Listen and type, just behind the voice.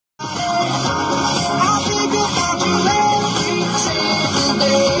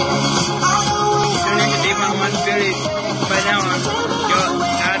B101 Philly right now on your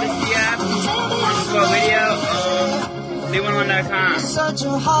Odyssey app, on for video, B101.com. Such a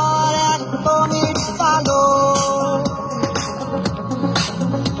hard act for me to follow.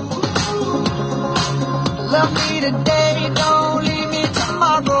 Love me today, don't leave me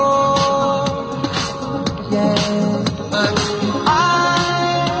tomorrow. Yeah, but I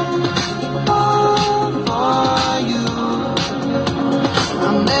fall for you.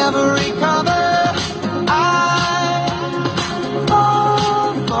 I'll never recover.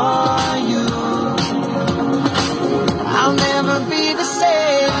 I'll never be the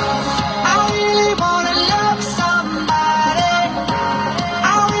same. I really wanna love somebody.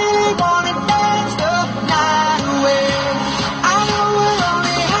 I really wanna dance the night away. I know we're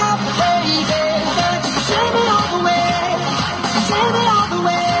only halfway there, but you take me all the way. Take me all the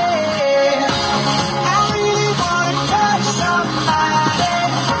way. I really wanna touch somebody.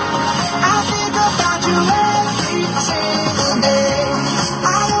 I think about you every single day.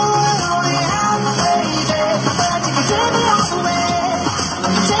 I know we're only halfway there, but you can take me all the way.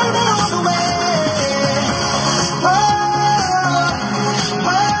 Take me all the way. Oh, oh,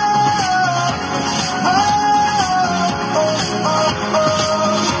 oh,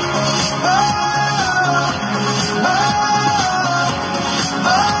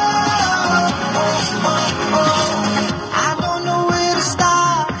 I don't know where to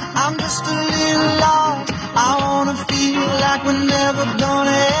start. I'm just a little lost. I wanna feel like we're never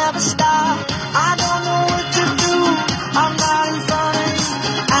gonna ever stop. I don't know what to do. I'm not in front of you,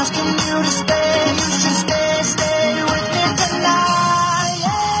 asking you to stay. You should stay with me tonight.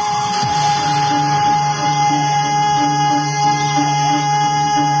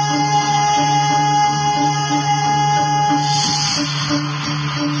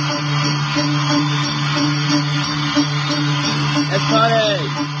 Let's party!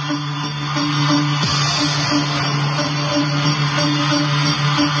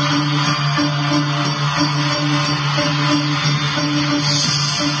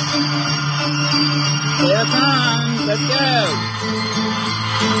 Here it comes, let's go!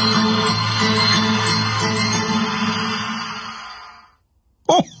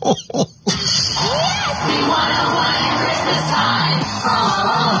 B101 at Christmas time. Ho,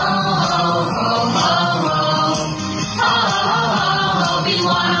 ho, ho, ho, ho, ho, ho. Ho, ho, ho, ho,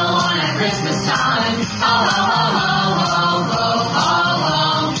 B101 at Christmas time. Ho, ho, ho, ho, ho, ho, ho.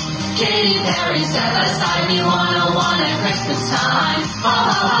 Katy Perry set aside B101 at Christmas time. Ho,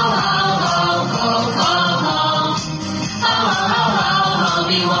 ho, ho, ho, ho, ho, ho. Ho, ho, ho, ho,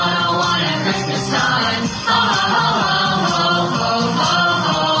 B101 at Christmas time. Ho, ho, ho, ho, ho, ho,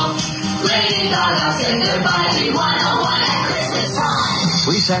 ho. Lady Gaga said goodbye to B101 at Christmas time.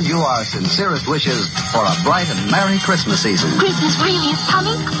 We send you our sincerest wishes for a bright and Merry Christmas season. Christmas really is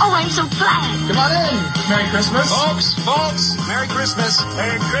coming? Oh, I'm so glad. Come on in. Merry Christmas. Folks, Merry Christmas.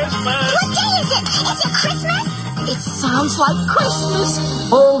 Merry Christmas. What day is it? Is it Christmas? It sounds like Christmas.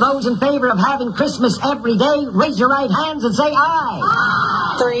 All those in favor of having Christmas every day, raise your right hands and say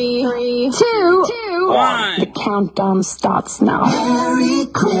aye. 3, 2, 1. The countdown starts now. Merry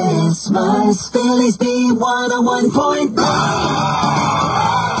Christmas, Philly's B101.1.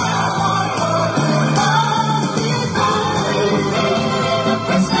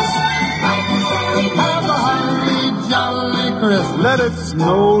 Let it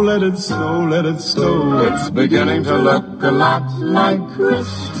snow, let it snow, let it snow. It's beginning to look a lot like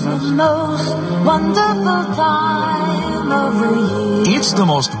Christmas. The most wonderful time of the year. It's the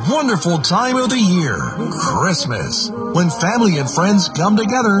most wonderful time of the year, Christmas, when family and friends come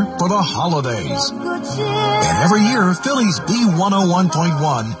together for the holidays. And every year, Philly's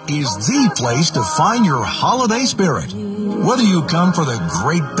B101.1 is the place to find your holiday spirit. Whether you come for the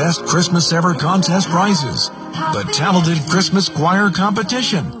great Best Christmas Ever contest prizes, the talented Christmas choir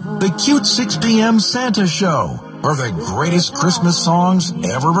competition, the cute 6 p.m. Santa show, or the greatest Christmas songs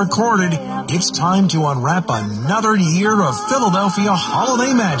ever recorded, it's time to unwrap another year of Philadelphia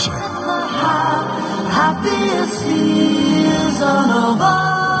holiday magic. Happiest season of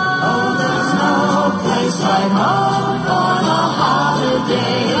all. Oh, there's no place like home for the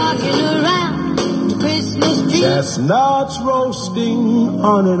holiday. Rocking around the Christmas tree. Chestnuts roasting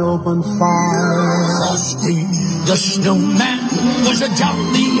on an open fire. Frosty the Snowman was a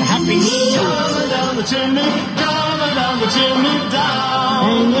jolly happy show. Down the chimney, down the chimney, down.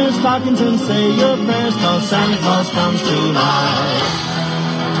 Hang your stockings and say your prayers, 'cause Santa Claus comes tonight.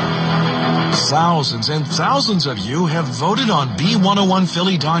 Thousands and thousands of you have voted on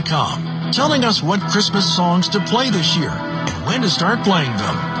B101Philly.com, telling us what Christmas songs to play this year and when to start playing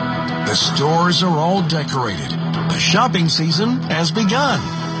them. The stores are all decorated. The shopping season has begun.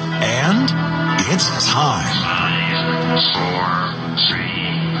 And it's time. 5, 4, 3,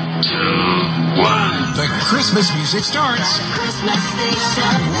 2, 1. The Christmas music starts Christmas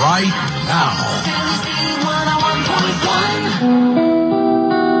station. right now. Philly's B101.1.